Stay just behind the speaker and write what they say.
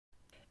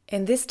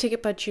In this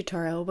TicketBud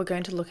tutorial, we're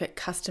going to look at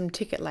custom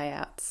ticket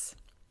layouts.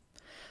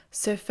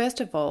 So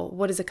first of all,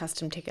 what is a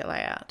custom ticket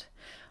layout?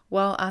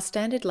 Well, our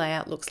standard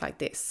layout looks like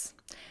this.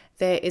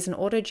 There is an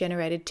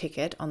auto-generated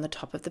ticket on the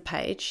top of the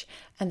page,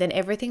 and then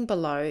everything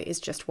below is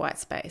just white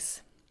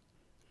space.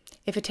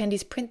 If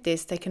attendees print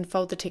this, they can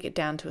fold the ticket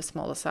down to a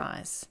smaller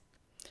size.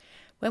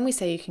 When we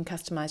say you can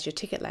customize your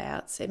ticket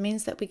layouts, it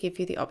means that we give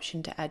you the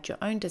option to add your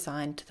own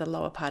design to the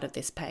lower part of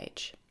this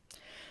page.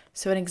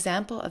 So an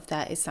example of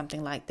that is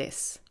something like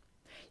this.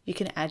 You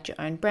can add your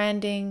own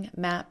branding,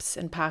 maps,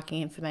 and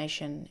parking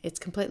information. It's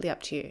completely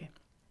up to you.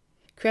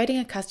 Creating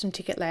a custom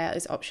ticket layout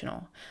is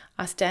optional.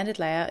 Our standard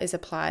layout is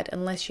applied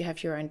unless you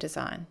have your own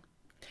design.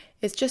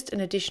 It's just an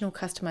additional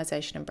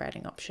customization and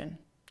branding option.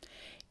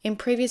 In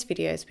previous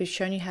videos, we've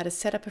shown you how to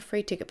set up a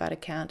free TicketBud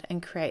account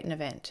and create an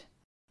event.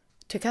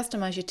 To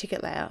customize your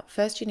ticket layout,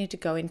 first you need to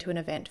go into an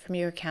event from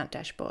your account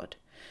dashboard.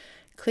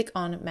 Click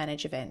on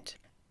Manage Event.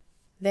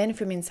 Then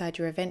from inside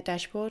your event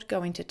dashboard,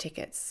 go into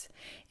Tickets.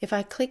 If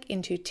I click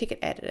into Ticket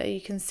Editor,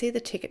 you can see the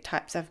ticket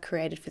types I've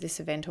created for this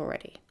event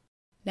already.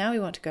 Now we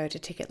want to go to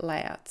Ticket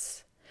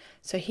Layouts.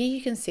 So here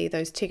you can see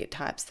those ticket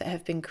types that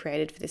have been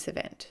created for this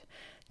event: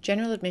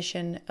 General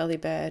Admission, Early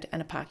Bird,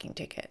 and a parking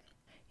ticket.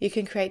 You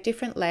can create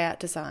different layout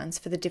designs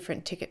for the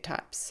different ticket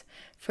types.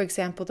 For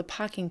example, the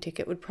parking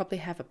ticket would probably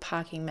have a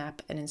parking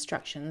map and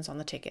instructions on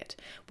the ticket,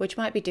 which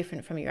might be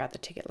different from your other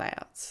ticket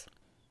layouts.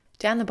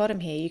 Down the bottom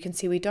here, you can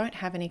see we don't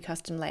have any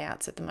custom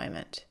layouts at the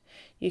moment.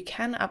 You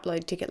can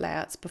upload ticket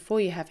layouts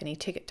before you have any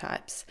ticket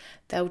types.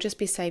 They'll just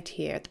be saved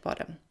here at the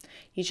bottom.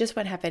 You just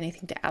won't have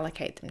anything to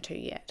allocate them to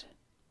yet.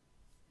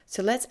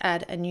 So let's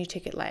add a new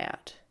ticket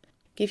layout.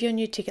 Give your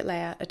new ticket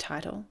layout a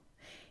title.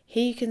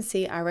 Here you can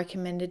see our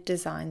recommended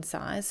design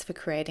size for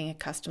creating a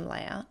custom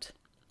layout.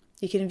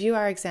 You can view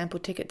our example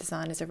ticket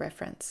design as a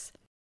reference.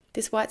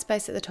 This white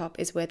space at the top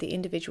is where the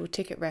individual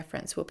ticket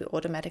reference will be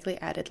automatically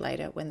added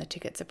later when the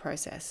tickets are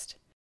processed.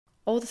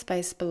 All the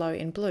space below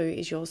in blue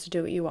is yours to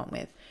do what you want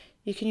with.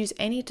 You can use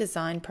any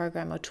design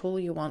program or tool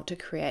you want to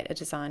create a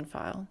design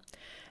file.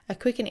 A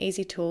quick and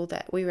easy tool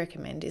that we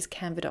recommend is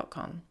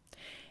Canva.com.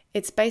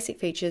 Its basic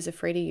features are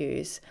free to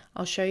use.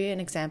 I'll show you an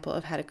example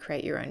of how to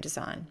create your own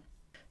design.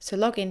 So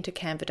log into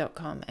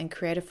Canva.com and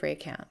create a free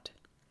account.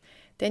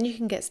 Then you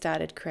can get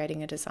started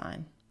creating a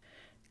design.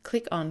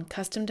 Click on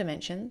Custom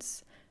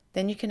Dimensions.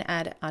 Then you can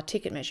add our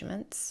ticket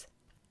measurements,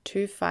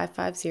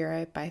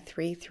 2550 by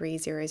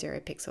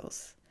 3300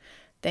 pixels.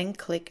 Then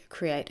click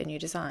Create a New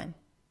Design.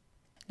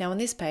 Now on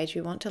this page,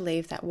 we want to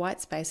leave that white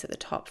space at the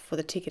top for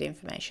the ticket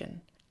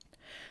information.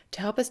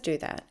 To help us do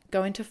that,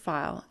 go into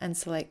File and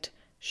select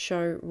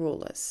Show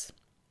Rulers.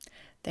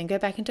 Then go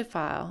back into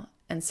File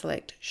and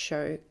select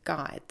Show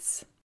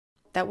Guides.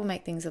 That will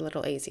make things a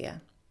little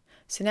easier.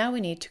 So now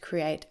we need to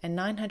create a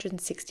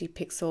 960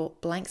 pixel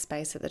blank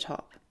space at the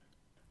top.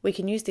 We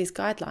can use these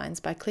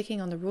guidelines by clicking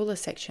on the ruler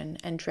section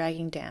and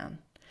dragging down.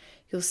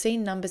 You'll see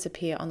numbers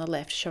appear on the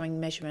left showing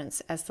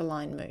measurements as the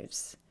line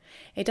moves.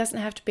 It doesn't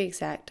have to be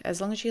exact as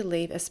long as you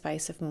leave a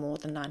space of more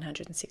than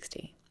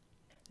 960.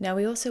 Now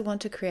we also want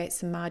to create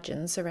some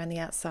margins around the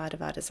outside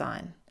of our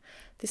design.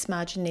 This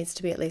margin needs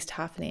to be at least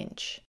 ½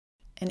 inch.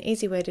 An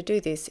easy way to do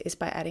this is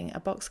by adding a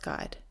box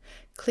guide.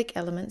 Click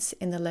Elements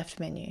in the left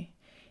menu.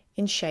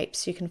 In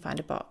Shapes you can find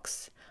a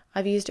box.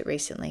 I've used it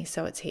recently,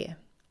 so it's here.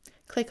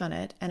 Click on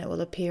it and it will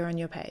appear on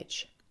your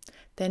page.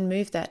 Then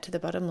move that to the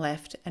bottom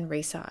left and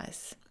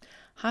resize.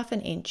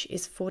 ½ inch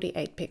is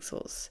 48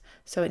 pixels,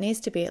 so it needs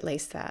to be at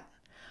least that.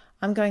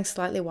 I'm going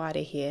slightly wider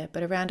here,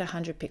 but around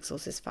 100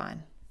 pixels is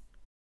fine.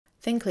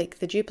 Then click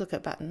the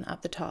duplicate button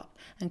up the top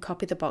and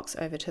copy the box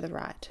over to the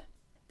right.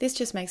 This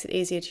just makes it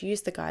easier to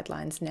use the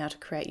guidelines now to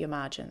create your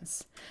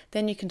margins.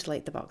 Then you can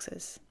delete the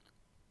boxes.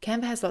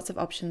 Canva has lots of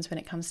options when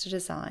it comes to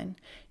design.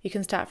 You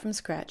can start from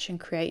scratch and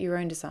create your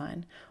own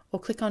design, or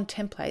click on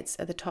Templates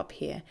at the top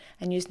here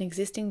and use an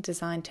existing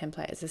design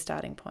template as a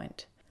starting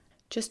point.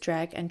 Just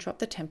drag and drop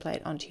the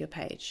template onto your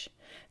page.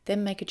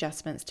 Then make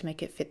adjustments to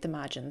make it fit the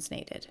margins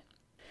needed.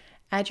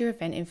 Add your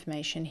event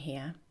information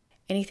here,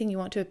 anything you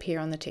want to appear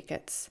on the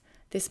tickets.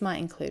 This might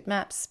include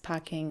maps,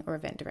 parking, or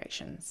event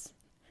directions.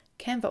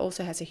 Canva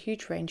also has a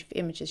huge range of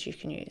images you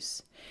can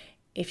use.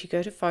 If you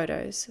go to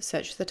Photos,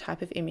 search for the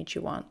type of image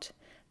you want,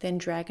 then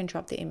drag and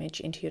drop the image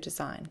into your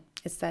design.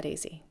 It's that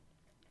easy.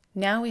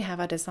 Now we have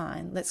our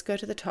design, let's go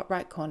to the top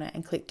right corner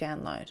and click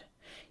Download.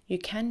 You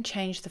can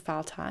change the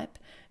file type,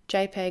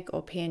 JPEG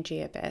or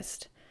PNG are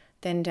best,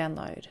 then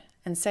Download,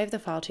 and save the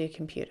file to your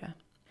computer.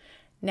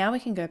 Now we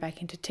can go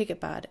back into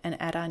TicketBud and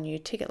add our new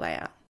ticket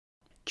layout.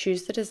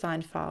 Choose the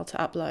design file to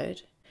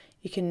upload.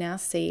 You can now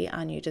see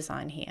our new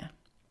design here.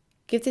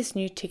 Give this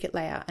new ticket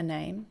layout a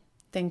name,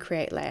 then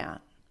Create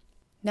Layout.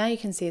 Now you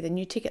can see the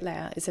new ticket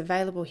layout is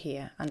available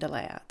here under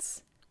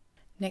Layouts.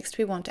 Next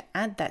we want to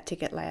add that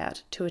ticket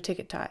layout to a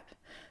ticket type,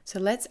 so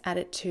let's add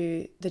it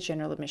to the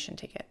general admission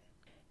ticket.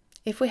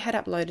 If we had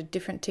uploaded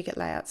different ticket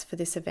layouts for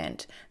this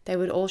event, they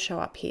would all show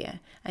up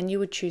here and you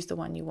would choose the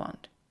one you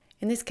want.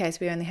 In this case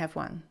we only have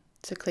one,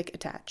 so click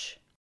Attach.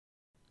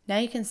 Now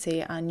you can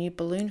see our new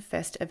Balloon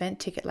Fest event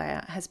ticket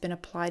layout has been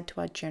applied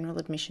to our general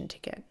admission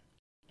ticket.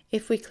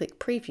 If we click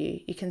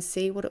preview, you can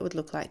see what it would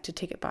look like to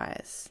ticket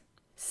buyers.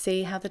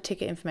 See how the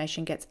ticket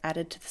information gets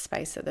added to the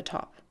space at the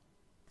top.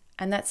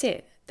 And that's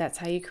it. That's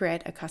how you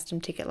create a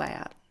custom ticket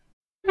layout.